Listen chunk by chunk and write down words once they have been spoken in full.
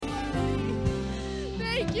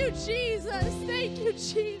Thank you, Jesus. Thank you,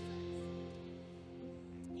 Jesus.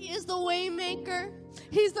 He is the way maker.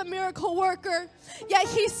 He's the miracle worker. Yet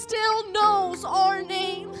he still knows our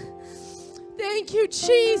name. Thank you,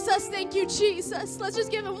 Jesus. Thank you, Jesus. Let's just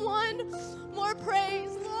give him one more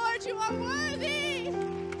praise. Lord, you are worthy.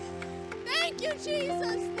 Thank you,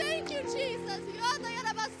 Jesus. Thank you, Jesus.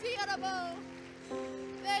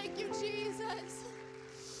 Thank you, Jesus.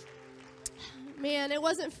 Man, it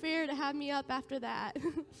wasn't fair to have me up after that.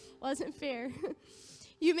 Wasn't fair.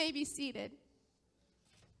 You may be seated.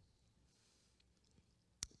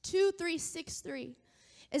 2363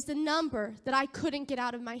 is the number that I couldn't get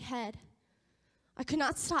out of my head. I could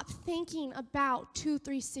not stop thinking about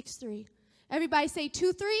 2363. Everybody say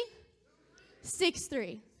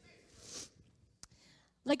 2363.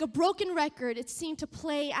 Like a broken record, it seemed to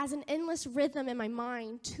play as an endless rhythm in my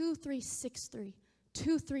mind. 2363,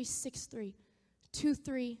 2363,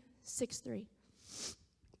 2363.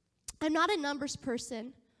 I'm not a numbers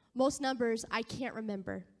person. Most numbers I can't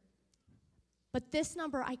remember. But this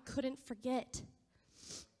number I couldn't forget.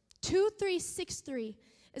 2363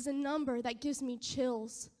 is a number that gives me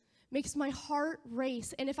chills, makes my heart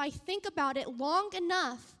race, and if I think about it long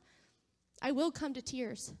enough, I will come to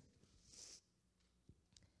tears.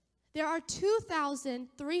 There are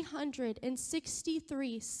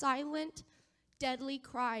 2,363 silent, deadly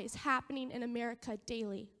cries happening in America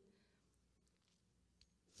daily.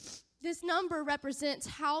 This number represents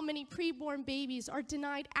how many preborn babies are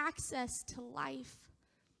denied access to life.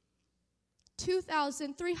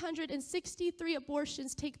 2,363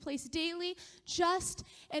 abortions take place daily just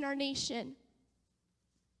in our nation.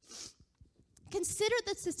 Consider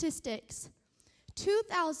the statistics.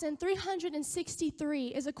 2,363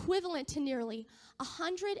 is equivalent to nearly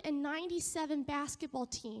 197 basketball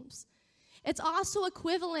teams. It's also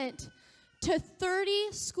equivalent to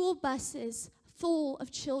 30 school buses full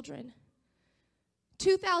of children.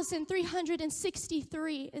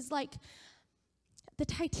 2,363 is like the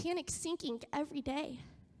Titanic sinking every day.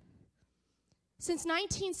 Since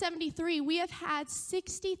 1973, we have had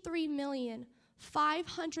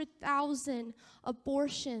 63,500,000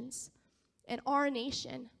 abortions in our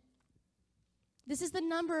nation. This is the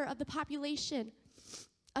number of the population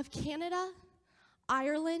of Canada,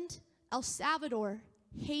 Ireland, El Salvador,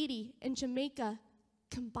 Haiti, and Jamaica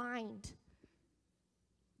combined.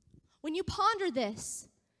 When you ponder this,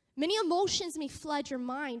 many emotions may flood your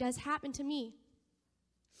mind, as happened to me.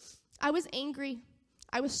 I was angry,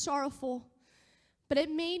 I was sorrowful, but it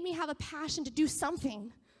made me have a passion to do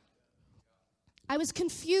something. I was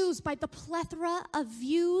confused by the plethora of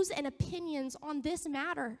views and opinions on this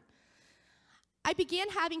matter. I began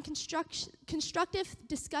having constructive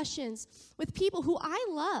discussions with people who I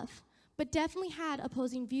love, but definitely had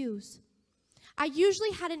opposing views. I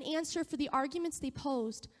usually had an answer for the arguments they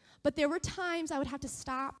posed, but there were times I would have to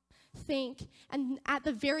stop, think, and at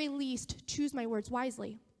the very least, choose my words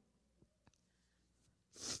wisely.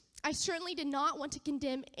 I certainly did not want to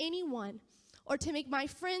condemn anyone or to make my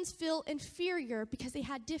friends feel inferior because they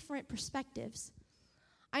had different perspectives.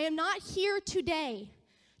 I am not here today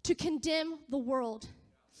to condemn the world.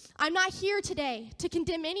 I'm not here today to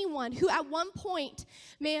condemn anyone who at one point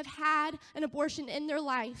may have had an abortion in their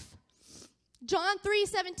life. John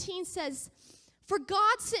 3:17 says, "For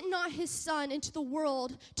God sent not his Son into the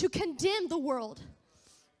world to condemn the world,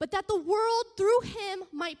 but that the world through him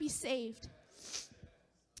might be saved."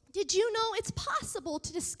 Did you know it's possible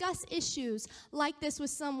to discuss issues like this with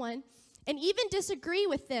someone and even disagree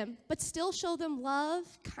with them, but still show them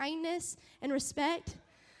love, kindness, and respect?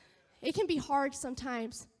 It can be hard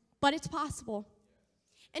sometimes, but it's possible.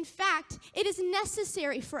 In fact, it is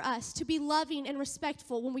necessary for us to be loving and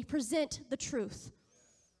respectful when we present the truth.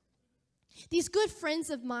 These good friends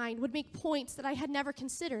of mine would make points that I had never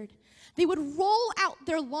considered. They would roll out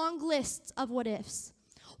their long lists of what ifs.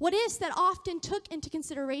 What ifs that often took into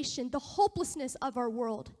consideration the hopelessness of our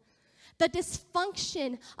world, the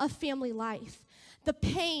dysfunction of family life, the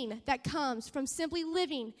pain that comes from simply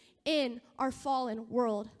living in our fallen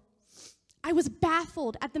world. I was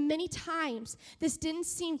baffled at the many times this didn't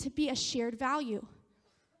seem to be a shared value.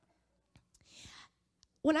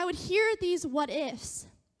 When I would hear these what ifs,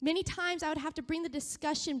 many times I would have to bring the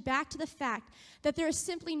discussion back to the fact that there is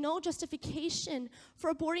simply no justification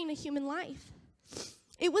for aborting a human life.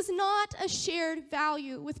 It was not a shared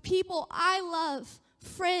value with people I love,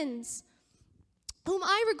 friends, whom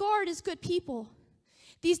I regard as good people.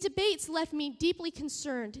 These debates left me deeply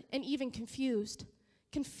concerned and even confused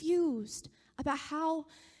about how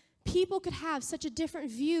people could have such a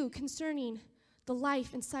different view concerning the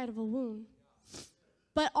life inside of a womb.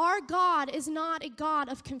 But our God is not a God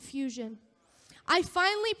of confusion. I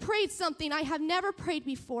finally prayed something I have never prayed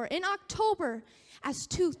before. In October, as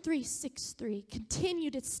 2363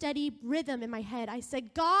 continued its steady rhythm in my head, I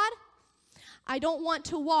said, God, I don't want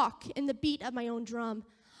to walk in the beat of my own drum.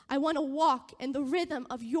 I want to walk in the rhythm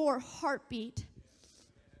of your heartbeat.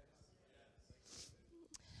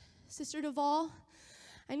 Sister Duvall,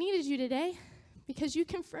 I needed you today because you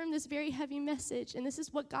confirmed this very heavy message, and this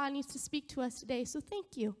is what God needs to speak to us today, so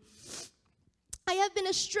thank you. I have been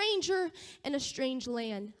a stranger in a strange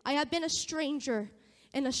land. I have been a stranger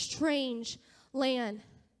in a strange land.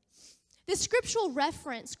 This scriptural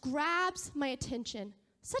reference grabs my attention.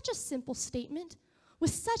 Such a simple statement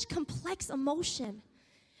with such complex emotion.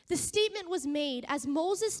 The statement was made as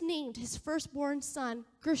Moses named his firstborn son,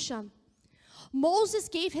 Gershom. Moses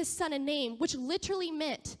gave his son a name which literally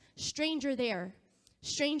meant stranger there.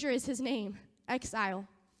 Stranger is his name, exile.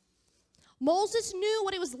 Moses knew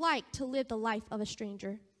what it was like to live the life of a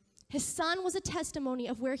stranger. His son was a testimony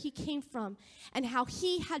of where he came from and how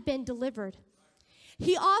he had been delivered.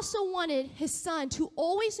 He also wanted his son to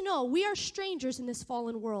always know we are strangers in this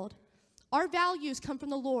fallen world. Our values come from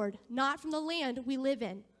the Lord, not from the land we live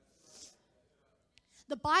in.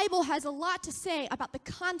 The Bible has a lot to say about the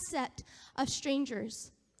concept of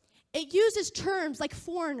strangers. It uses terms like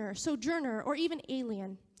foreigner, sojourner, or even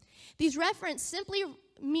alien. These references simply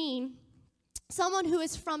mean someone who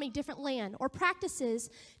is from a different land or practices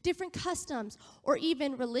different customs or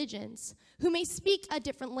even religions, who may speak a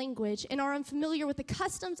different language and are unfamiliar with the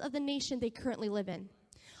customs of the nation they currently live in.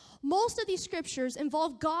 Most of these scriptures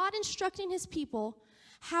involve God instructing his people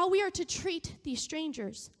how we are to treat these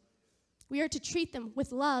strangers. We are to treat them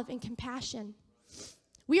with love and compassion.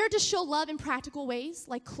 We are to show love in practical ways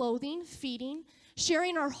like clothing, feeding,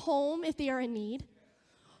 sharing our home if they are in need.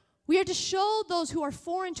 We are to show those who are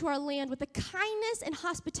foreign to our land with the kindness and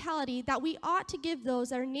hospitality that we ought to give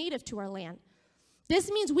those that are native to our land. This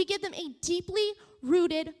means we give them a deeply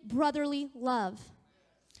rooted brotherly love.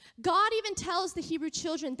 God even tells the Hebrew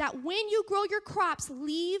children that when you grow your crops,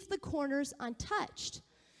 leave the corners untouched,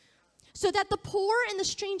 so that the poor and the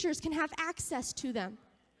strangers can have access to them.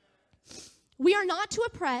 We are not to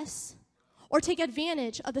oppress or take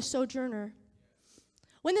advantage of the sojourner.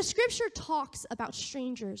 When the scripture talks about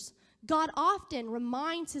strangers, God often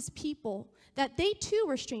reminds his people that they too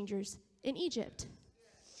were strangers in Egypt.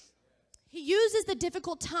 He uses the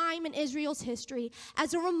difficult time in Israel's history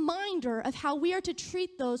as a reminder of how we are to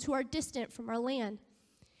treat those who are distant from our land.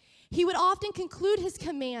 He would often conclude his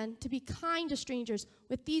command to be kind to strangers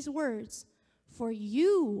with these words, "For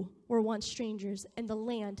you were once strangers in the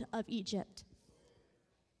land of Egypt."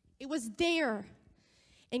 It was there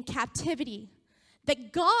in captivity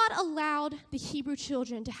that God allowed the Hebrew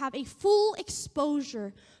children to have a full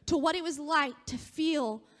exposure to what it was like to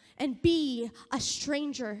feel and be a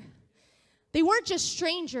stranger. They weren't just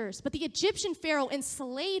strangers, but the Egyptian Pharaoh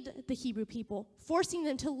enslaved the Hebrew people, forcing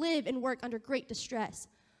them to live and work under great distress.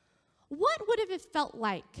 What would have it felt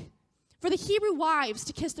like for the Hebrew wives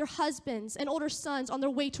to kiss their husbands and older sons on their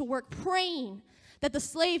way to work, praying that the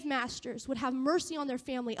slave masters would have mercy on their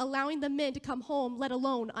family, allowing the men to come home, let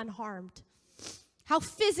alone unharmed? How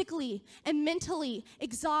physically and mentally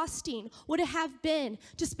exhausting would it have been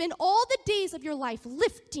to spend all the days of your life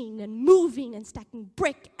lifting and moving and stacking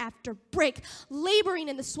brick after brick, laboring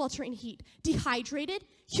in the sweltering heat, dehydrated,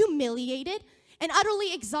 humiliated, and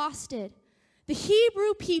utterly exhausted? The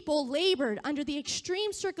Hebrew people labored under the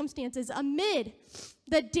extreme circumstances amid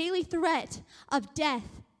the daily threat of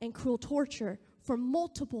death and cruel torture for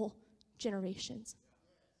multiple generations.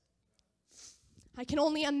 I can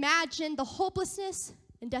only imagine the hopelessness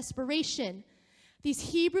and desperation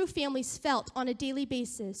these Hebrew families felt on a daily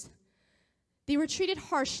basis. They were treated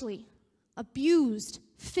harshly, abused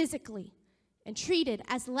physically, and treated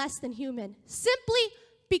as less than human simply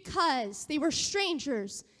because they were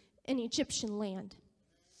strangers in Egyptian land.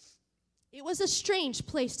 It was a strange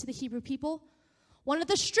place to the Hebrew people. One of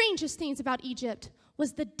the strangest things about Egypt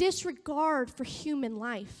was the disregard for human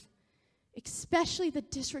life, especially the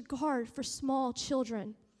disregard for small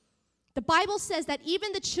children. The Bible says that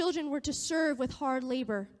even the children were to serve with hard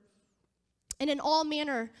labor and in all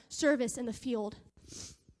manner service in the field.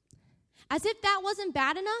 As if that wasn't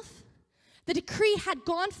bad enough, the decree had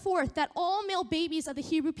gone forth that all male babies of the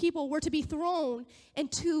Hebrew people were to be thrown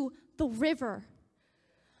into the river.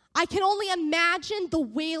 I can only imagine the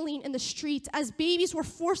wailing in the streets as babies were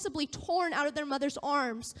forcibly torn out of their mother's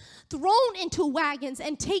arms, thrown into wagons,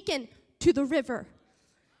 and taken to the river.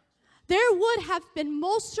 There would have been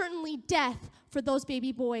most certainly death for those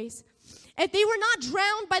baby boys. If they were not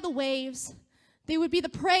drowned by the waves, they would be the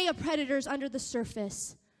prey of predators under the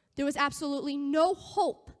surface. There was absolutely no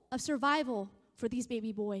hope of survival for these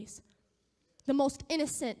baby boys. The most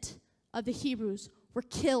innocent of the Hebrews were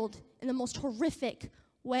killed in the most horrific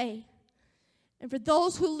way. And for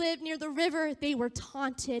those who lived near the river, they were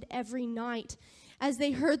taunted every night as they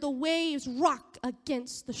heard the waves rock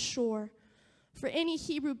against the shore. For any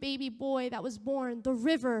Hebrew baby boy that was born, the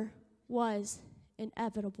river was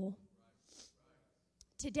inevitable.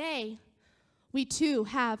 Today, we too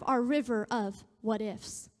have our river of what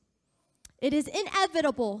ifs. It is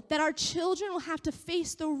inevitable that our children will have to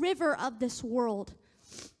face the river of this world.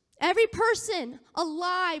 Every person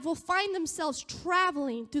alive will find themselves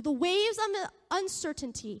traveling through the waves of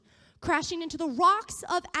uncertainty, crashing into the rocks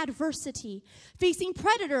of adversity, facing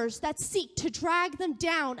predators that seek to drag them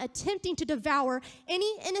down, attempting to devour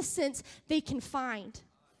any innocence they can find.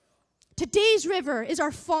 Today's river is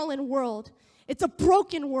our fallen world. It's a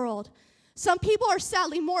broken world. Some people are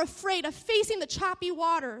sadly more afraid of facing the choppy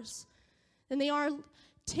waters than they are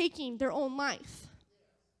taking their own life.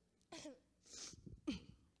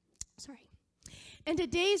 Sorry. In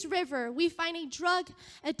today's river, we find a drug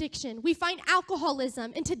addiction. We find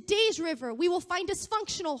alcoholism. In today's river, we will find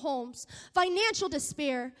dysfunctional homes, financial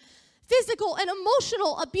despair, physical and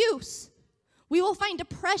emotional abuse. We will find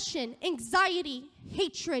depression, anxiety,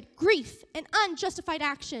 hatred, grief, and unjustified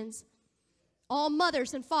actions. All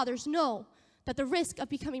mothers and fathers know that the risk of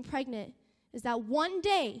becoming pregnant is that one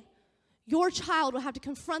day your child will have to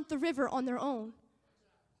confront the river on their own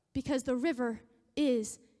because the river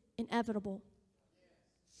is inevitable.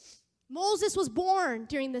 Moses was born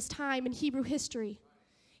during this time in Hebrew history.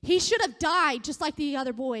 He should have died just like the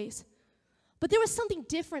other boys. But there was something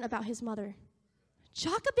different about his mother.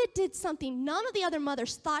 Jochebed did something none of the other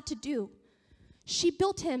mothers thought to do. She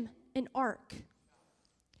built him an ark.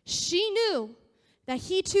 She knew that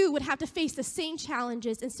he too would have to face the same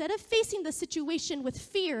challenges. Instead of facing the situation with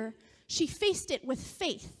fear, she faced it with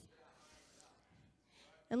faith.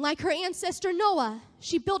 And like her ancestor Noah,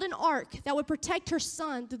 she built an ark that would protect her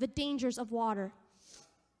son through the dangers of water.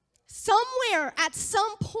 Somewhere, at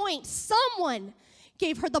some point, someone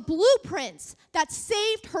gave her the blueprints that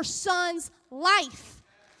saved her son's life.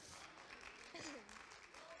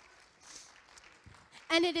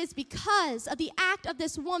 And it is because of the act of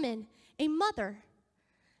this woman, a mother,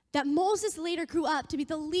 that Moses later grew up to be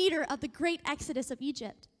the leader of the great exodus of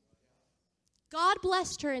Egypt. God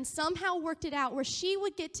blessed her and somehow worked it out where she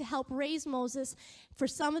would get to help raise Moses for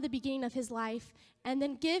some of the beginning of his life and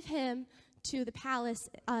then give him to the palace,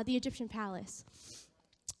 the Egyptian palace.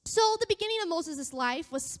 So the beginning of Moses'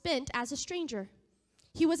 life was spent as a stranger.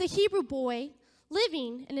 He was a Hebrew boy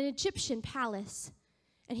living in an Egyptian palace,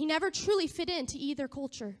 and he never truly fit into either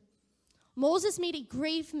culture. Moses made a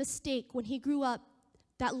grave mistake when he grew up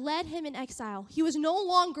that led him in exile. He was no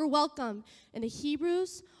longer welcome in the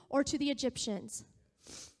Hebrews or to the Egyptians.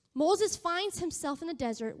 Moses finds himself in the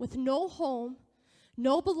desert with no home,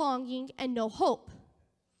 no belonging, and no hope.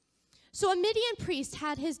 So a Midian priest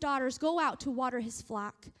had his daughters go out to water his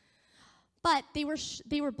flock, but they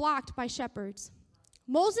were blocked by shepherds.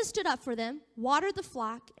 Moses stood up for them, watered the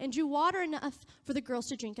flock, and drew water enough for the girls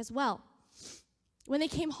to drink as well. When they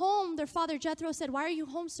came home, their father Jethro said, "Why are you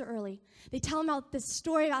home so early?" They tell him about this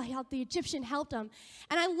story about how the Egyptian helped him.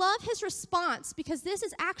 And I love his response because this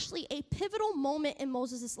is actually a pivotal moment in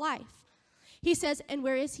Moses' life. He says, "And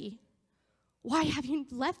where is he?" "Why have you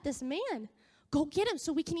left this man? Go get him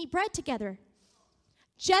so we can eat bread together."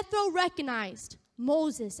 Jethro recognized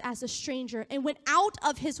Moses as a stranger and went out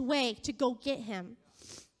of his way to go get him.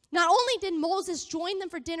 Not only did Moses join them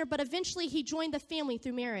for dinner, but eventually he joined the family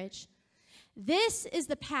through marriage. This is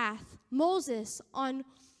the path Moses on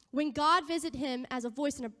when God visited him as a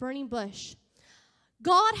voice in a burning bush.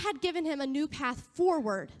 God had given him a new path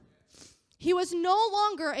forward. He was no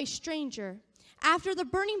longer a stranger. After the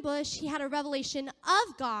burning bush, he had a revelation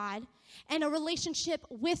of God and a relationship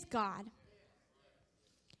with God.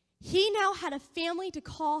 He now had a family to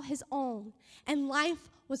call his own, and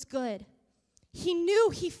life was good. He knew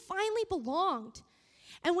he finally belonged.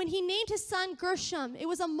 And when he named his son Gershom, it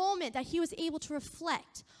was a moment that he was able to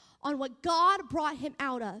reflect on what God brought him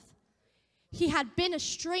out of. He had been a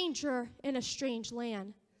stranger in a strange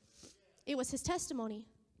land. It was his testimony.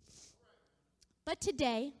 But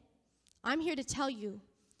today, I'm here to tell you,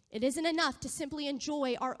 it isn't enough to simply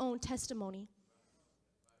enjoy our own testimony.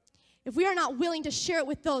 If we are not willing to share it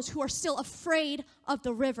with those who are still afraid of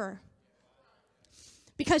the river.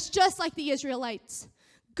 Because just like the Israelites,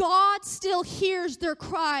 God still hears their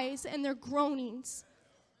cries and their groanings.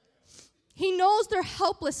 He knows their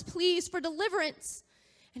helpless pleas for deliverance,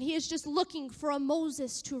 and he is just looking for a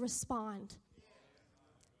Moses to respond.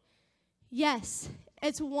 Yes,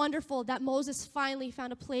 It's wonderful that Moses finally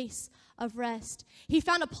found a place of rest. He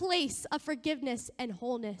found a place of forgiveness and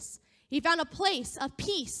wholeness. He found a place of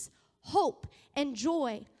peace, hope, and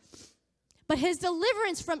joy. But his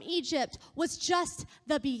deliverance from Egypt was just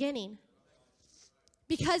the beginning,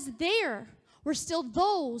 because there were still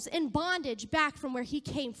those in bondage back from where he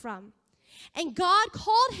came from. And God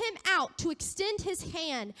called him out to extend his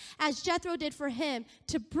hand, as Jethro did for him,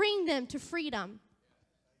 to bring them to freedom.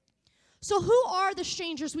 So who are the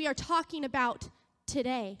strangers we are talking about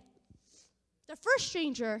today? The first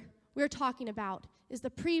stranger we are talking about is the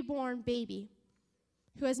preborn baby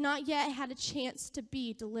who has not yet had a chance to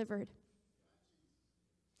be delivered.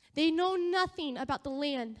 They know nothing about the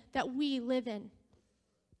land that we live in.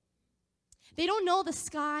 They don't know the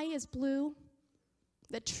sky is blue,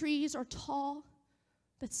 that trees are tall,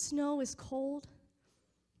 that snow is cold.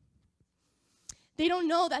 They don't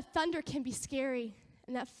know that thunder can be scary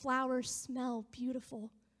and that flowers smell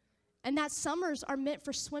beautiful and that summers are meant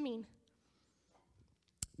for swimming.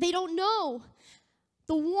 They don't know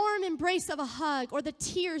the warm embrace of a hug or the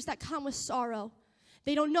tears that come with sorrow.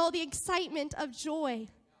 They don't know the excitement of joy.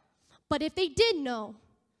 But if they did know,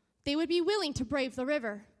 they would be willing to brave the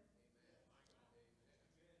river.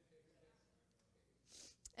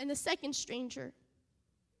 And the second stranger,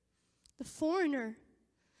 the foreigner,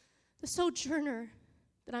 the sojourner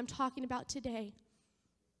that I'm talking about today,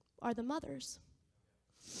 are the mothers.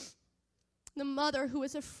 The mother who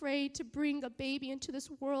is afraid to bring a baby into this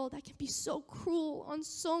world that can be so cruel on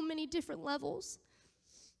so many different levels.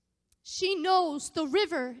 She knows the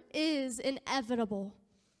river is inevitable.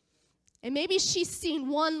 And maybe she's seen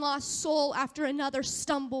one lost soul after another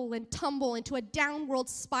stumble and tumble into a downward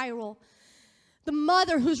spiral. The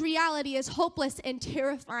mother whose reality is hopeless and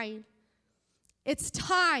terrifying. It's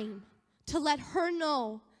time to let her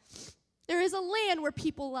know there is a land where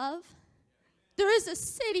people love. There is a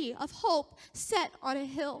city of hope set on a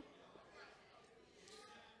hill.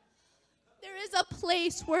 There is a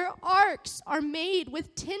place where arks are made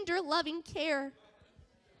with tender, loving care.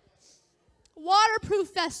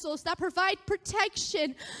 Waterproof vessels that provide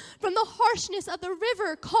protection from the harshness of the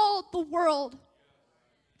river called the world.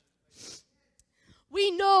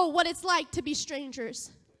 We know what it's like to be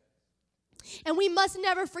strangers, and we must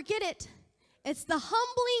never forget it. It's the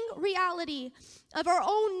humbling reality of our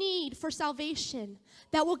own need for salvation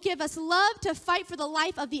that will give us love to fight for the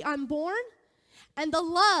life of the unborn and the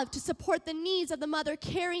love to support the needs of the mother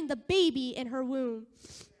carrying the baby in her womb.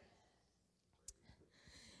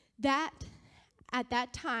 That, at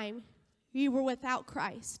that time, we were without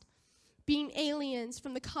Christ, being aliens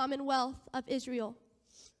from the commonwealth of Israel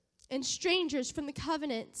and strangers from the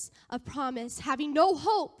covenants of promise, having no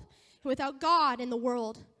hope without God in the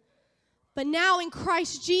world. But now in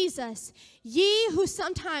Christ Jesus, ye who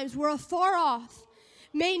sometimes were afar off,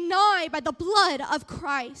 made nigh by the blood of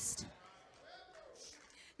Christ.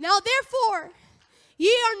 Now therefore, ye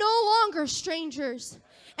are no longer strangers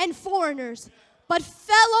and foreigners, but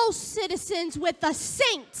fellow citizens with the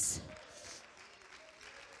saints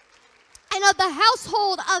and of the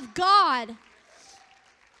household of God,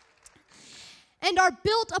 and are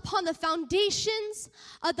built upon the foundations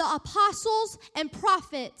of the apostles and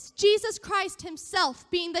prophets, Jesus Christ himself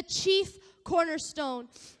being the chief cornerstone.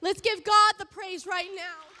 Let's give God the praise right now.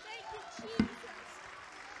 Thank you, Jesus.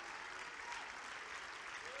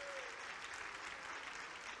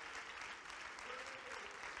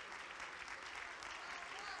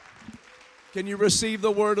 Can you receive the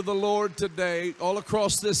word of the Lord today? All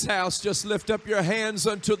across this house, just lift up your hands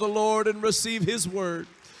unto the Lord and receive his word.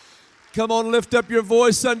 Come on, lift up your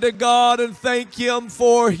voice unto God and thank him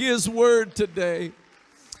for his word today.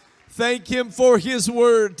 Thank him for his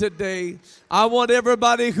word today. I want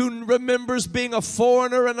everybody who remembers being a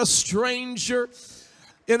foreigner and a stranger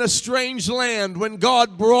in a strange land when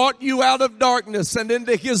God brought you out of darkness and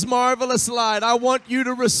into his marvelous light. I want you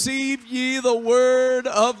to receive ye the word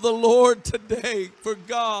of the Lord today, for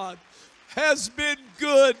God has been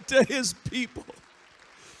good to his people.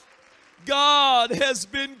 God has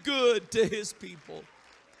been good to his people.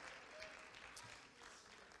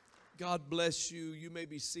 God bless you. You may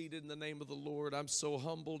be seated in the name of the Lord. I'm so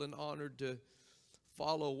humbled and honored to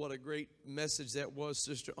follow. What a great message that was,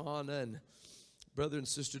 Sister Anna and Brother and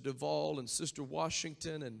Sister Duvall and Sister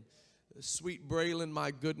Washington and Sweet Braylon.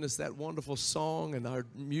 My goodness, that wonderful song, and our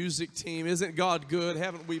music team. Isn't God good?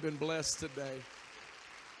 Haven't we been blessed today?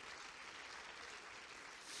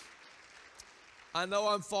 I know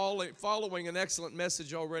I'm following an excellent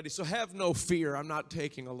message already, so have no fear. I'm not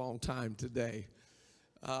taking a long time today.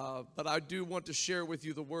 But I do want to share with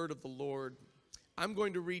you the word of the Lord. I'm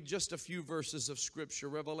going to read just a few verses of Scripture,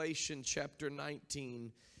 Revelation chapter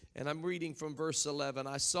 19, and I'm reading from verse 11.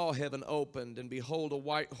 I saw heaven opened, and behold, a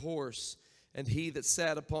white horse, and he that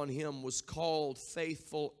sat upon him was called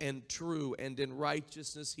Faithful and True, and in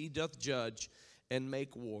righteousness he doth judge and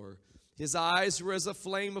make war. His eyes were as a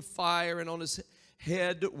flame of fire, and on his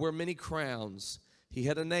head were many crowns. He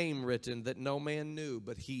had a name written that no man knew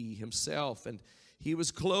but he himself, and he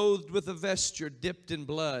was clothed with a vesture dipped in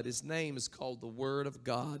blood. His name is called the Word of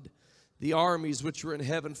God. The armies which were in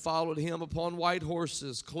heaven followed him upon white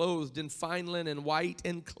horses, clothed in fine linen, white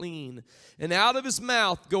and clean. And out of his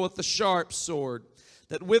mouth goeth the sharp sword,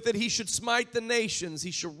 that with it he should smite the nations.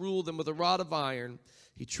 He shall rule them with a rod of iron.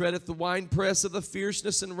 He treadeth the winepress of the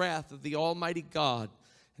fierceness and wrath of the Almighty God.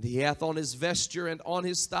 And he hath on his vesture and on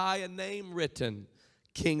his thigh a name written,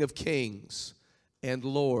 King of Kings and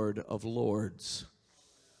Lord of Lords.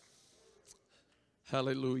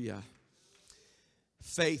 Hallelujah.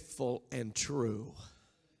 Faithful and true.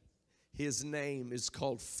 His name is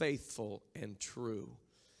called Faithful and True.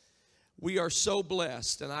 We are so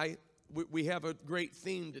blessed, and we have a great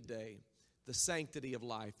theme today, the sanctity of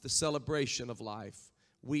life, the celebration of life.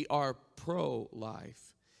 We are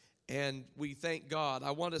pro-life, and we thank God.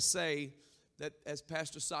 I want to say that, as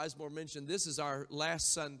Pastor Sizemore mentioned, this is our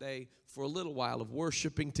last Sunday for a little while of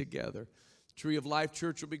worshiping together. Tree of Life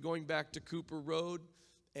Church will be going back to Cooper Road,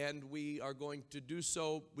 and we are going to do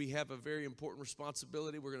so. We have a very important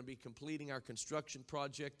responsibility. We're going to be completing our construction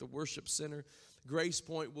project, the worship center. Grace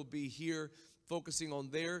Point will be here focusing on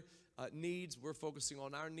their needs. We're focusing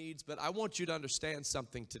on our needs. But I want you to understand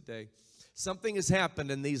something today. Something has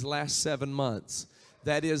happened in these last 7 months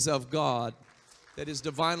that is of God, that is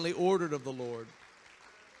divinely ordered of the Lord.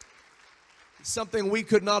 Something we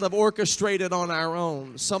could not have orchestrated on our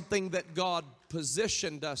own. Something that God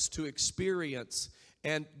positioned us to experience.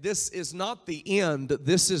 And this is not the end,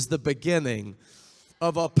 this is the beginning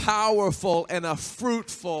of a powerful and a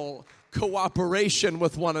fruitful cooperation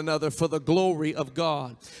with one another for the glory of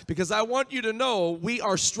God. Because I want you to know we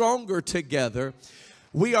are stronger together,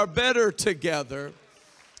 we are better together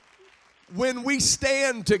when we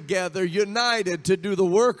stand together, united to do the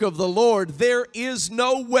work of the Lord. There is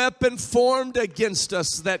no weapon formed against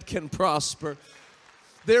us that can prosper.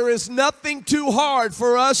 There is nothing too hard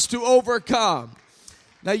for us to overcome.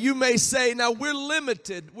 Now you may say, now we're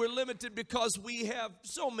limited because we have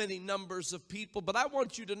so many numbers of people, but I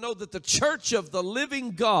want you to know that the church of the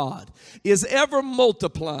living God is ever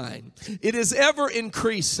multiplying. It is ever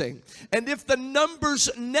increasing. And if the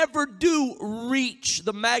numbers never do reach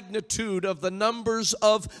the magnitude of the numbers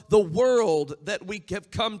of the world that we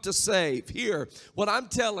have come to save, here, what I'm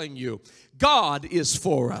telling you, God is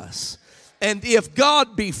for us. And if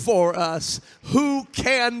God be for us, who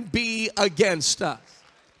can be against us?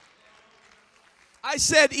 I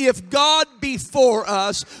said, if God be for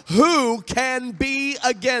us, who can be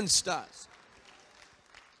against us?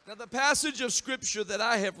 Now, the passage of Scripture that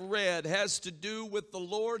I have read has to do with the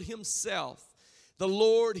Lord Himself. The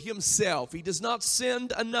Lord Himself. He does not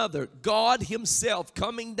send another. God Himself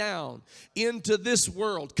coming down into this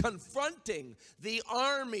world, confronting the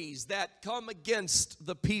armies that come against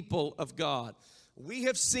the people of God. We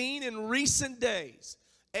have seen in recent days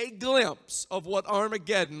a glimpse of what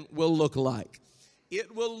Armageddon will look like.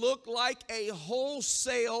 It will look like a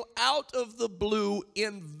wholesale, out of the blue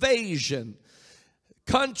invasion.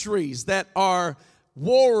 Countries that are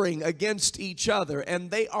warring against each other, and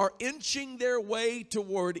they are inching their way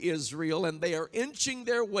toward Israel, and they are inching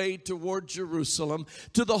their way toward Jerusalem,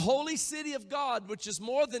 to the holy city of God, which is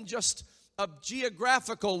more than just a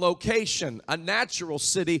geographical location, a natural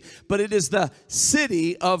city, but it is the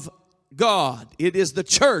city of God. It is the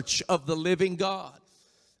church of the living God.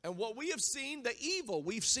 And what we have seen, the evil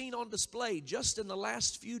we've seen on display just in the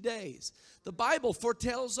last few days, the Bible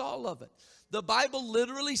foretells all of it. The Bible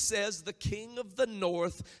literally says the king of the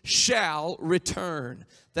north shall return.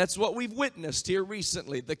 That's what we've witnessed here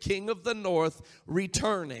recently. The king of the north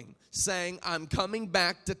returning, saying, I'm coming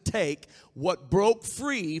back to take what broke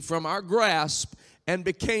free from our grasp and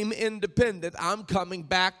became independent. I'm coming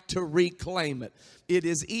back to reclaim it. It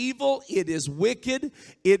is evil. It is wicked.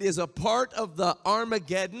 It is a part of the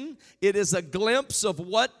Armageddon. It is a glimpse of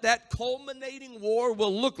what that culminating war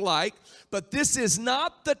will look like. But this is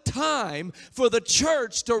not the time for the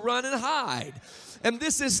church to run and hide. And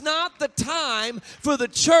this is not the time for the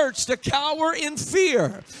church to cower in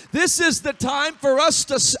fear. This is the time for us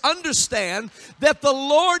to understand that the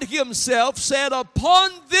Lord Himself said,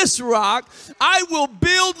 upon this rock I will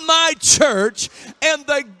build my church, and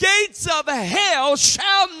the gates of hell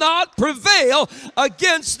shall not prevail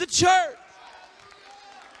against the church.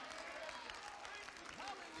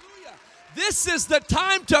 This is the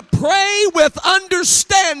time to pray with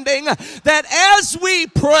understanding that as we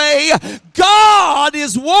pray, God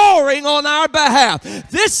is warring on our behalf.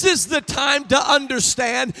 This is the time to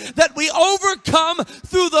understand that we overcome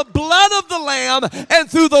through the blood of the Lamb and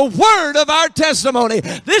through the word of our testimony.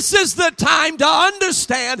 This is the time to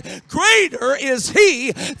understand greater is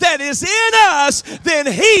He that is in us than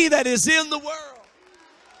he that is in the world.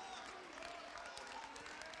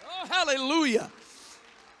 Oh, hallelujah.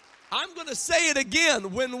 I'm going to say it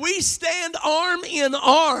again. When we stand arm in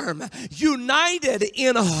arm, united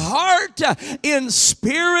in heart, in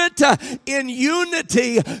spirit, in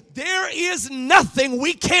unity, there is nothing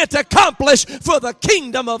we can't accomplish for the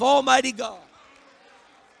kingdom of Almighty God.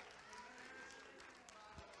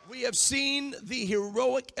 We have seen the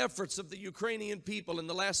heroic efforts of the Ukrainian people in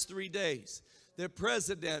the last 3 days. Their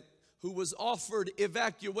president, who was offered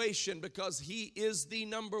evacuation because he is the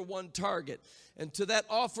 #1 target. And to that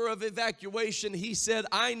offer of evacuation, he said,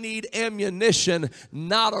 I need ammunition,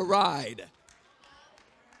 not a ride.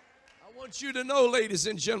 I want you to know, ladies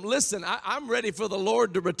and gentlemen, listen, I'm ready for the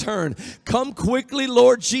Lord to return. Come quickly,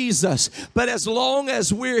 Lord Jesus. But as long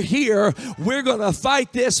as we're here, we're going to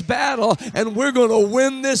fight this battle and we're going to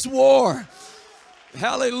win this war.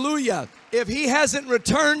 Hallelujah. If He hasn't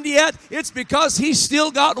returned yet, it's because He's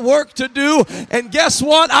still got work to do. And guess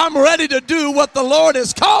what? I'm ready to do what the Lord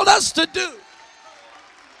has called us to do.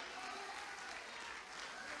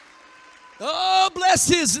 Oh, bless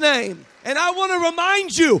His name. And I want to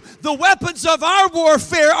remind you, the weapons of our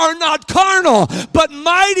warfare are not carnal, but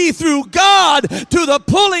mighty through God to the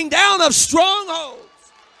pulling down of strongholds.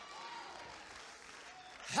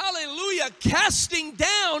 Hallelujah. Casting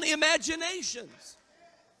down imaginations.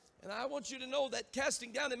 And I want you to know that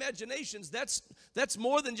casting down imaginations, that's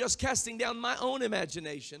more than just casting down my own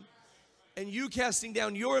imagination and you casting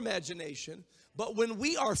down your imagination. But when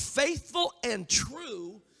we are faithful and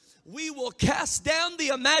true, we will cast down the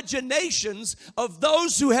imaginations of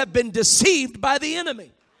those who have been deceived by the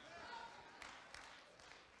enemy.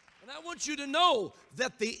 And I want you to know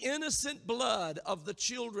that the innocent blood of the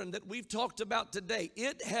children that we've talked about today,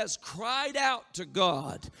 it has cried out to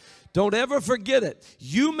God. Don't ever forget it.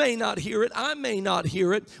 You may not hear it. I may not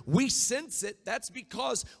hear it. We sense it. That's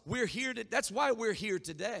because we're here. That's why we're here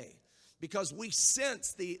today. Because we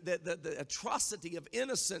sense the atrocity of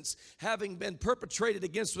innocence having been perpetrated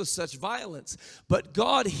against with such violence. But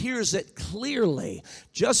God hears it clearly,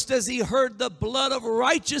 just as He heard the blood of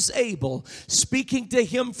righteous Abel speaking to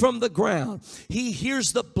Him from the ground. He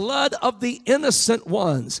hears the blood of the innocent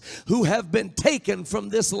ones who have been taken from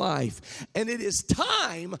this life. And it is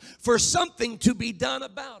time for something to be done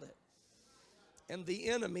about it. And the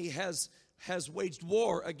enemy has waged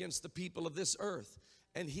war against the people of this earth.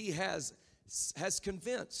 And he has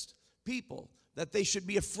convinced people that they should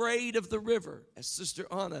be afraid of the river, as Sister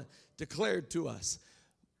Anna declared to us,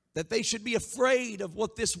 that they should be afraid of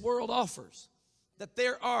what this world offers, that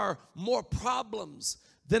there are more problems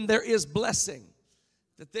than there is blessing,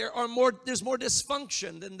 that there's more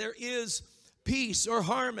dysfunction than there is peace or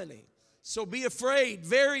harmony. So be afraid,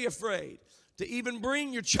 very afraid, to even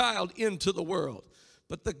bring your child into the world.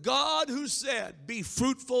 But the God who said, be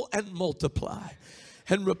fruitful and multiply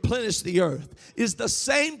and replenish the earth, is the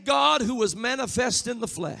same God who was manifest in the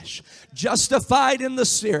flesh, justified in the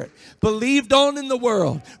spirit, believed on in the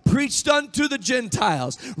world, preached unto the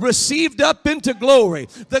Gentiles, received up into glory.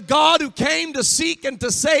 The God who came to seek and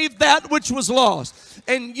to save that which was lost.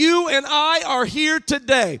 And you and I are here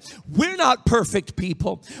today. We're not perfect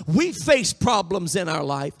people. We face problems in our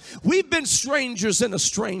life. We've been strangers in a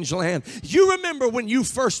strange land. You remember when you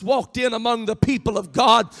first walked in among the people of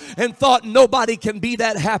God and thought nobody can be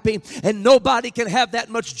that happy and nobody can have that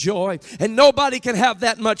much joy and nobody can have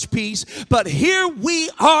that much peace. But here we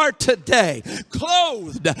are today,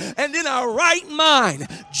 clothed and in our right mind,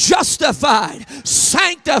 justified,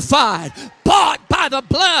 sanctified, bought by the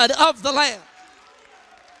blood of the Lamb.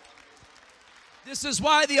 This is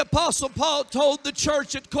why the Apostle Paul told the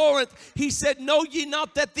church at Corinth, he said, know ye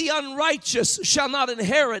not that the unrighteous shall not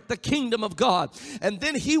inherit the kingdom of God? And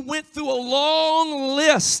then he went through a long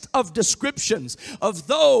list of descriptions of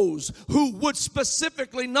those who would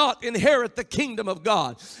specifically not inherit the kingdom of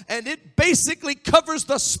God. And it basically covers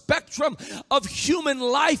the spectrum of human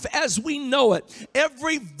life as we know it.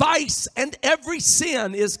 Every vice and every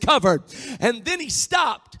sin is covered. And then he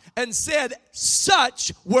stopped and said,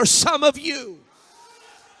 such were some of you.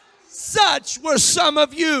 Such were some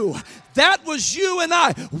of you. That was you and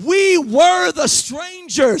I. We were the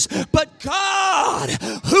strangers. But God,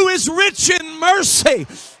 who is rich in mercy,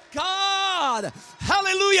 God,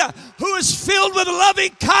 hallelujah, who is filled with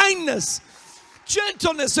loving kindness,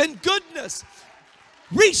 gentleness and goodness.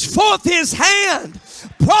 Reached forth his hand,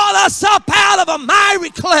 brought us up out of a miry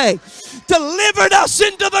clay, delivered us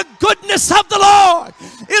into the goodness of the Lord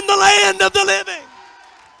in the land of the living.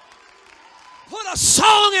 Put a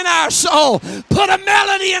song in our soul, put a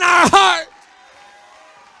melody in our heart.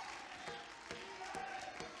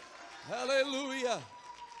 Hallelujah.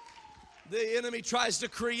 The enemy tries to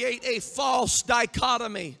create a false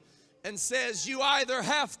dichotomy and says you either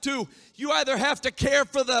have to care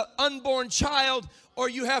for the unborn child or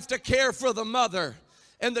you have to care for the mother.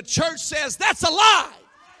 And the church says that's a lie.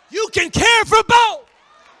 You can care for both.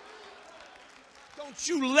 Don't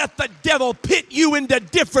you let the devil pit you into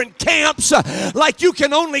different camps like you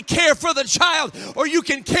can only care for the child or you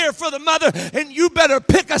can care for the mother and you better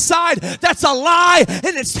pick a side. That's a lie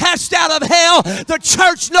and it's hatched out of hell. The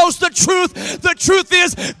church knows the truth. The truth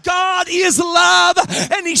is God is love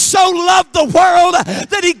and he so loved the world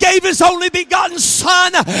that he gave his only begotten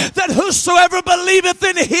Son that whosoever believeth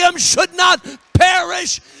in him should not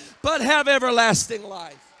perish but have everlasting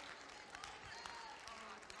life.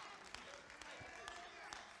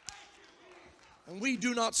 And we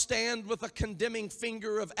do not stand with a condemning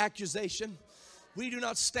finger of accusation. We do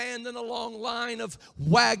not stand in a long line of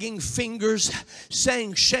wagging fingers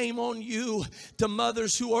saying shame on you to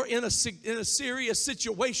mothers who are in a serious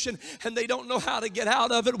situation and they don't know how to get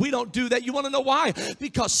out of it. We don't do that. You want to know why?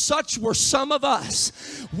 Because such were some of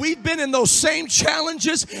us. We've been in those same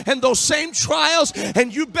challenges and those same trials,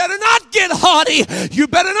 and you better not get haughty. You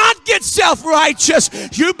better not get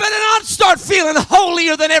self-righteous. You better not start feeling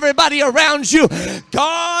holier than everybody around you.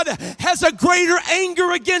 God has a greater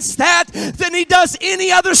anger against that than he does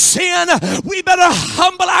any other sin. We better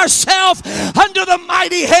humble ourselves under the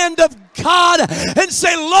mighty hand of God and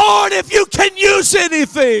say, Lord, if you can use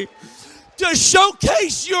anything to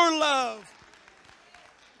showcase your love,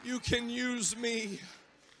 you can use me.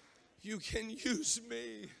 You can use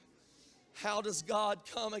me. How does God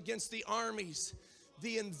come against the armies,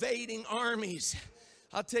 the invading armies?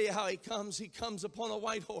 I'll tell you how he comes. He comes upon a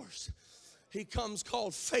white horse. He comes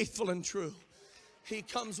called faithful and true. He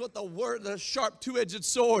comes with the word, the sharp two-edged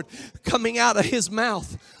sword coming out of his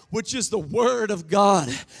mouth, which is the word of God.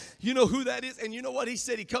 You know who that is? And you know what he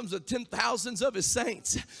said? He comes with 10,000s of his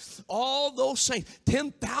saints. All those saints,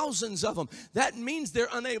 10,000s of them. That means they're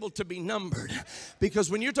unable to be numbered.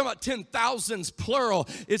 Because when you're talking about 10,000s plural,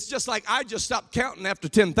 it's just like I just stopped counting after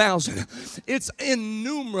 10,000. It's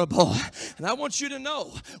innumerable. And I want you to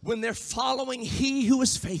know, when they're following he who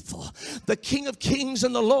is faithful, the King of Kings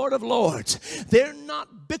and the Lord of Lords, they're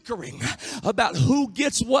not bickering about who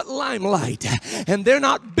gets what limelight. And they're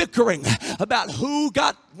not bickering about who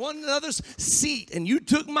got one another's seat and you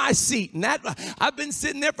took my seat and that I've been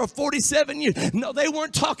sitting there for 47 years. No, they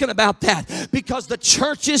weren't talking about that, because the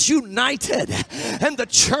church is united and the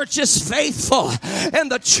church is faithful and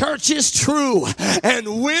the church is true.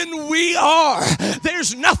 And when we are,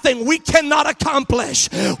 there's nothing we cannot accomplish.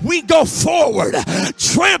 We go forward,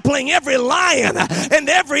 trampling every lion and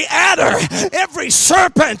every adder, every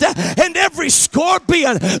serpent and every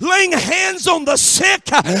scorpion, laying hands on the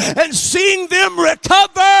sick and seeing them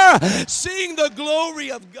recover, seeing the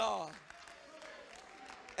glory of God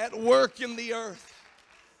at work in the earth.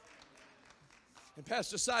 And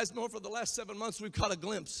Pastor Sizemore, for the last 7 months, we've caught a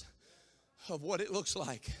glimpse of what it looks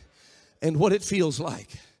like and what it feels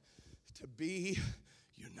like to be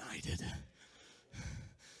united.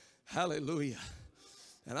 Hallelujah.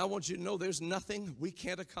 And I want you to know there's nothing we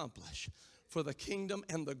can't accomplish for the kingdom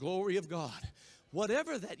and the glory of God.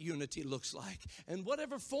 Whatever that unity looks like and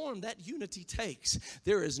whatever form that unity takes,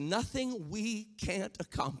 there is nothing we can't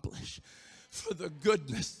accomplish for the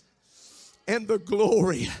goodness and the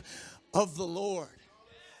glory of the Lord.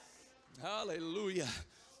 Hallelujah.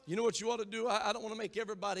 You know what you ought to do? I don't want to make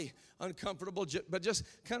everybody uncomfortable, but just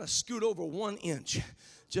kind of scoot over 1 inch.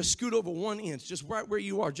 Just scoot over 1 inch. Just right where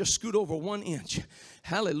you are. Just scoot over 1 inch.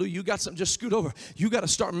 Hallelujah. You got something, just scoot over. You got to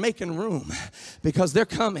start making room, because they're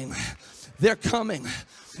coming. They're coming.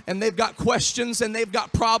 And they've got questions and they've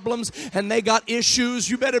got problems and they got issues.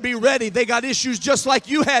 You better be ready. They got issues just like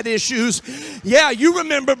you had issues. Yeah, you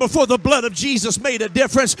remember before the blood of Jesus made a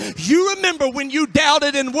difference. You remember when you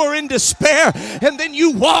doubted and were in despair, and then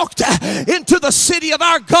you walked into the city of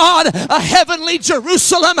our God, a heavenly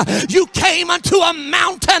Jerusalem. You came unto a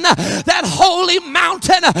mountain, that holy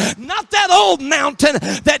mountain, not that old mountain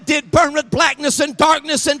that did burn with blackness and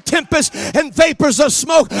darkness and tempest and vapors of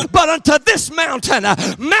smoke, but unto this mountain,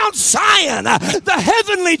 Mount Zion, the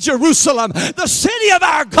heavenly Jerusalem, the city of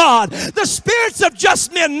our God, the spirits of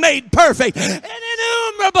just men made perfect, an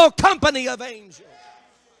innumerable company of angels.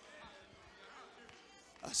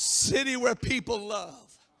 A A city where people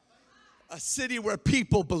love. A city where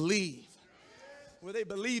people believe. Where they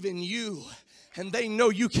believe in you and they know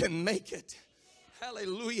you can make it.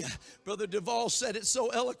 Hallelujah. Brother Duvall said it so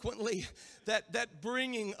eloquently, that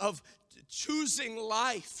bringing of choosing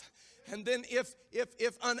life. And then if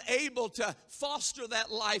unable to foster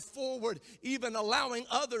that life forward, even allowing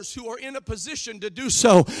others who are in a position to do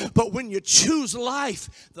so. But when you choose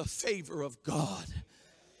life, the favor of God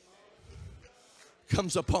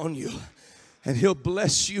comes upon you. And He'll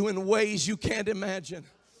bless you in ways you can't imagine.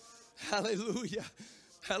 Hallelujah.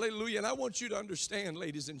 Hallelujah. And I want you to understand,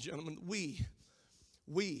 ladies and gentlemen, we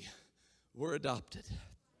were adopted.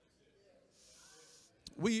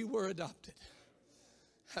 We were adopted,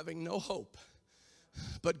 having no hope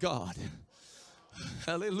but God.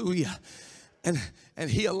 Hallelujah. And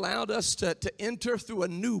He allowed us to enter through a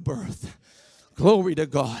new birth. Glory to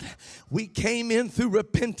God. We came in through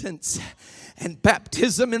repentance and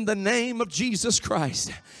baptism in the name of Jesus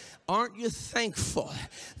Christ. Aren't you thankful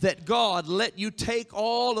that God let you take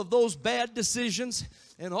all of those bad decisions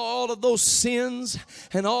and all of those sins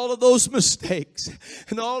and all of those mistakes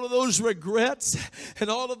and all of those regrets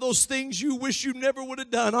and all of those things you wish you never would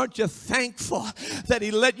have done? Aren't you thankful that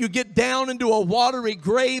He let you get down into a watery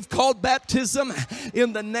grave called baptism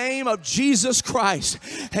in the name of Jesus Christ,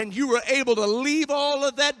 and you were able to leave all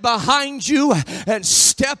of that behind you and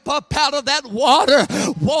step up out of that water,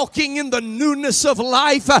 walking in the newness of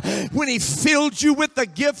life when He filled you with the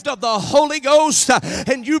gift of the Holy Ghost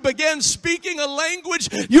and you began speaking a language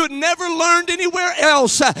you had never learned anywhere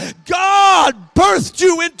else. God birthed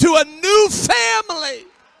you into a new family.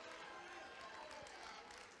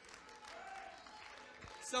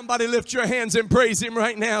 Somebody lift your hands and praise Him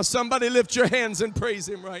right now. Somebody lift your hands and praise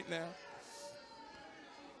Him right now.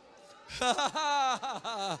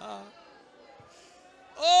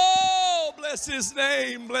 Oh, bless His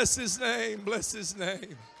name, bless His name, bless His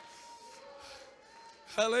name.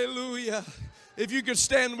 Hallelujah. If you could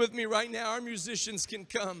stand with me right now, our musicians can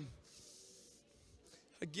come.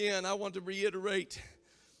 Again, I want to reiterate,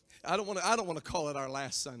 I don't want to call it our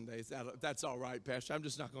last Sunday. That's all right, Pastor. I'm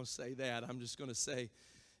just not going to say that. I'm just going to say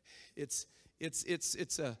it's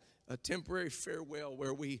a temporary farewell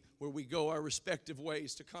where we go our respective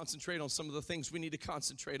ways to concentrate on some of the things we need to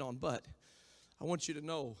concentrate on. But I want you to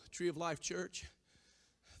know, Tree of Life Church,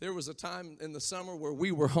 there was a time in the summer where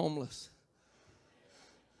we were homeless.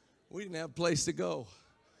 We didn't have a place to go.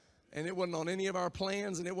 And it wasn't on any of our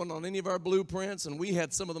plans, and it wasn't on any of our blueprints. And we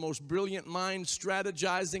had some of the most brilliant minds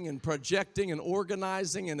strategizing and projecting and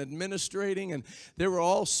organizing and administrating. And there were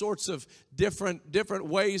all sorts of different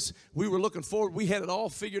ways we were looking forward. We had it all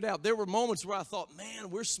figured out. There were moments where I thought, man,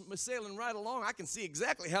 we're sailing right along. I can see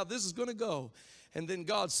exactly how this is going to go. And then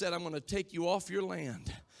God said, I'm going to take you off your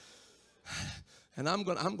land. And I'm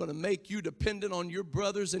going to make you dependent on your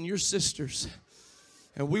brothers and your sisters.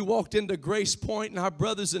 And we walked into Grace Point, and our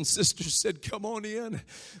brothers and sisters said, come on in,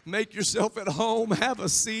 make yourself at home, have a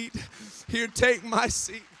seat. Here, take my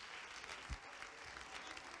seat.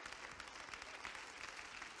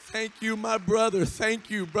 Thank you, my brother. Thank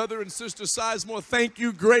you, brother and sister Sizemore. Thank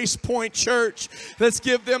you, Grace Point Church. Let's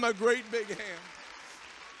give them a great big hand.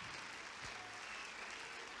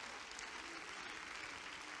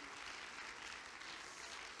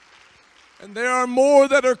 And there are more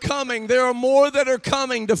that are coming. There are more that are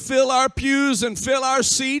coming to fill our pews and fill our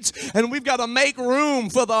seats. And we've got to make room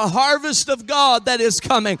for the harvest of God that is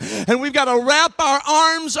coming. And we've got to wrap our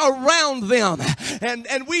arms around them.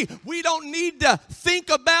 And we don't need to think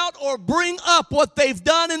about or bring up what they've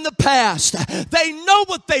done in the past. They know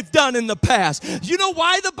what they've done in the past. You know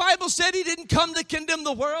why the Bible said He didn't come to condemn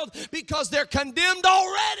the world? Because they're condemned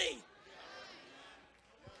already.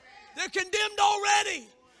 They're condemned already.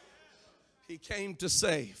 He came to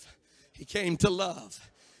save. He came to love.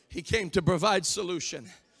 He came to provide solution.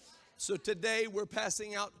 So today we're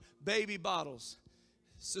passing out baby bottles.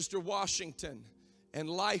 Sister Washington and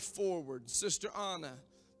Life Forward, Sister Anna,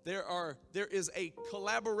 there is a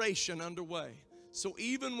collaboration underway. So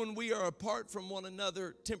even when we are apart from one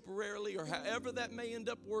another temporarily or however that may end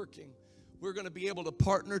up working, we're going to be able to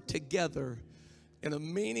partner together in a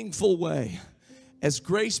meaningful way as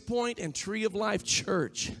Grace Point and Tree of Life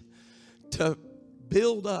Church to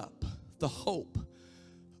build up the hope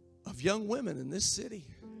of young women in this city.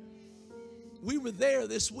 We were there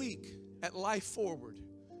this week at Life Forward.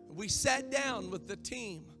 We sat down with the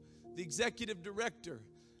team, the executive director,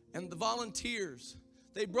 and the volunteers.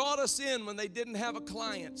 They brought us in when they didn't have a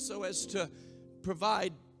client so as to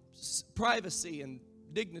provide privacy and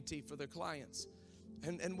dignity for their clients.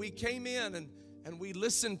 And we came in and we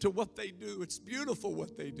listened to what they do. It's beautiful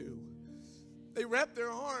what they do. They wrap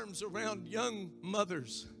their arms around young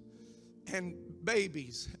mothers and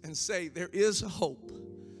babies and say, there is a hope.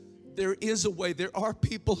 There is a way. There are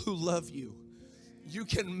people who love you. You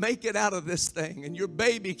can make it out of this thing, and your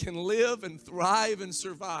baby can live and thrive and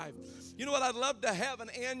survive. You know what? I'd love to have an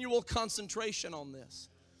annual concentration on this.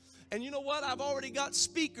 And you know what? I've already got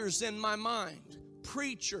speakers in my mind,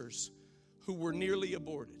 preachers who were nearly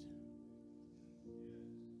aborted.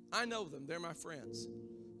 I know them. They're my friends.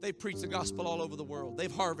 They preach the gospel all over the world.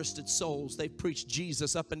 They've harvested souls. They've preached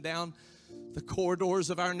Jesus up and down the corridors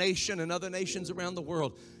of our nation and other nations around the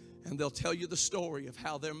world. And they'll tell you the story of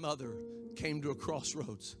how their mother came to a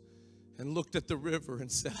crossroads and looked at the river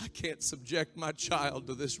and said, I can't subject my child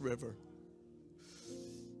to this river.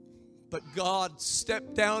 But God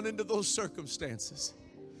stepped down into those circumstances,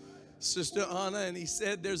 Sister Anna, and he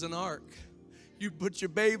said, there's an ark. You put your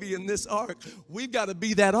baby in this ark. We've got to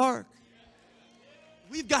be that ark.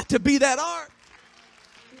 We've got to be that ark.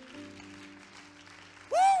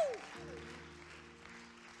 Woo!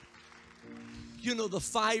 You know, the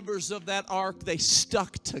fibers of that ark, they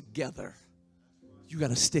stuck together. You got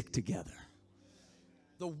to stick together.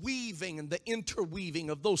 The weaving and the interweaving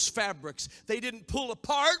of those fabrics, they didn't pull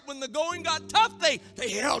apart when the going got tough. They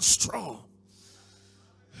held strong.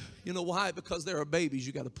 You know why? Because there are babies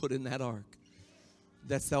you got to put in that ark.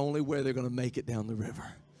 That's the only way they're going to make it down the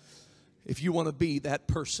river. If you want to be that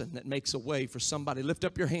person that makes a way for somebody, lift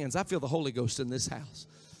up your hands. I feel the Holy Ghost in this house.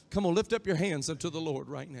 Come on, lift up your hands unto the Lord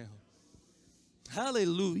right now.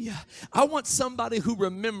 Hallelujah. I want somebody who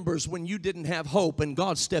remembers when you didn't have hope and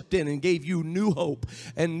God stepped in and gave you new hope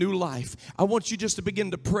and new life. I want you just to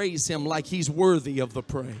begin to praise Him like He's worthy of the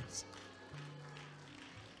praise.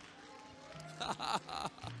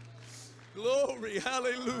 Glory,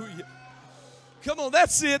 hallelujah. Come on,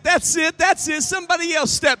 that's it, that's it, that's it. Somebody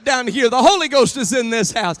else step down here. The Holy Ghost is in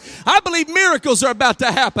this house. I believe miracles are about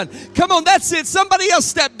to happen. Come on, that's it. Somebody else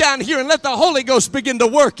step down here and let the Holy Ghost begin to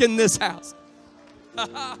work in this house.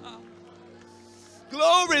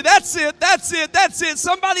 Glory, that's it, that's it, that's it.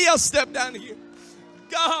 Somebody else step down here.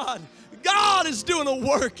 God is doing a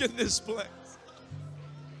work in this place.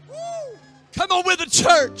 Woo. Come on, with the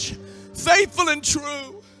church, faithful and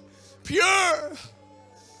true, pure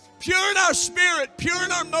in our spirit, pure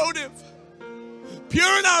in our motive,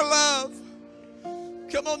 pure in our love.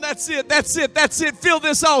 Come on, that's it, that's it, that's it. Fill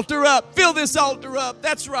this altar up, fill this altar up.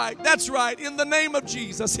 That's right, that's right. In the name of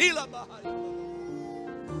Jesus.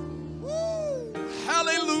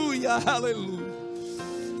 Hallelujah, hallelujah.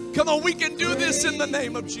 Come on, we can do this in the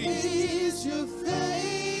name of Jesus.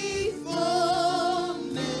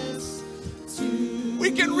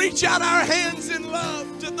 We can reach out our hands in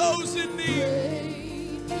love to those in need.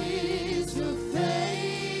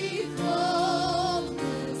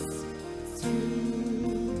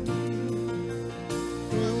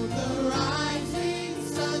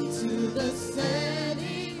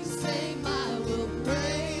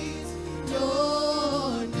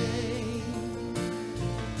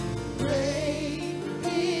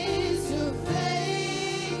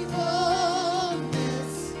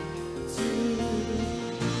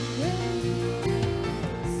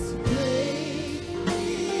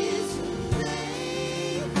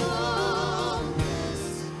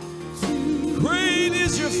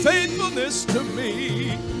 Faithfulness to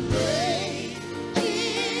me. Great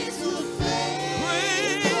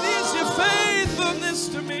is your faithfulness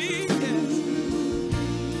to me.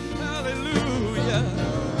 Hallelujah.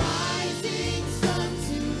 Rising sun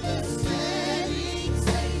to the setting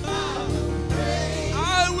sun,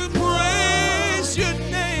 I will praise your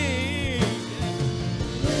name.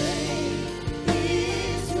 Great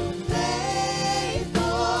is your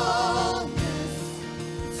faithfulness to me.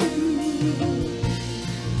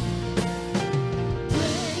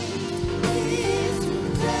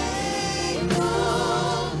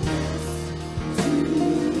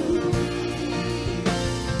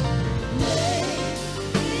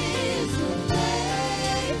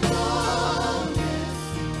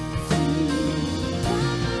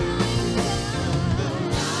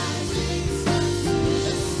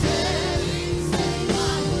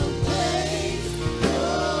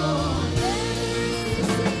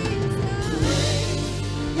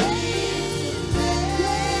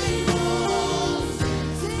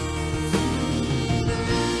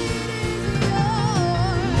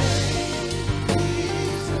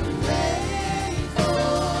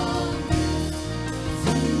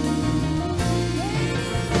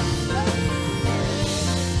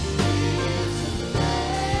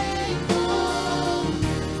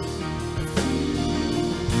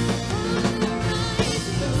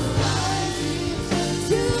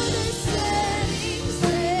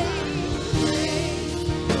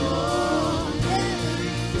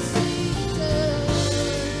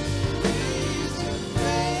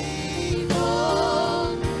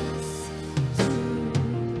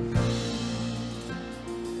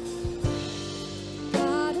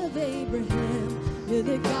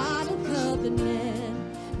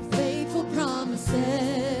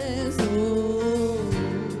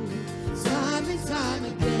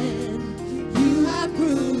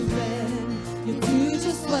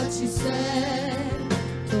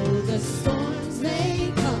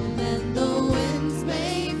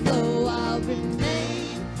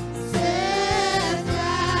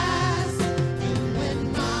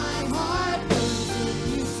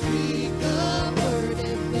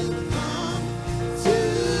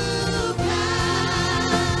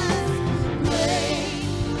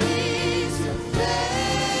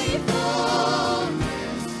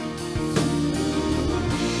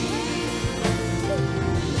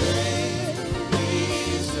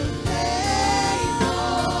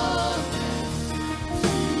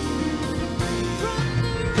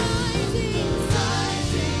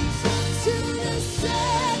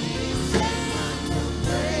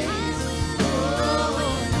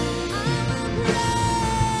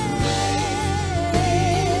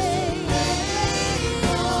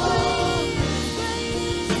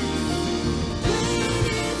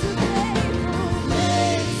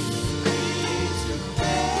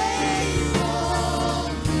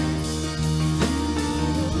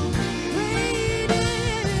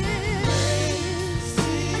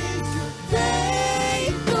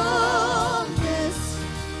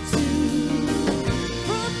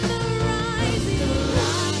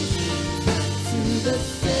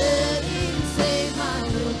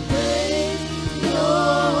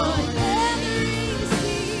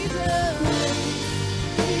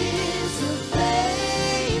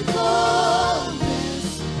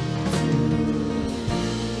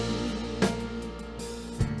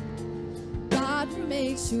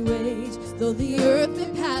 Though the earth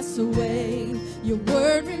may pass away, your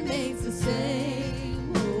word remains the same.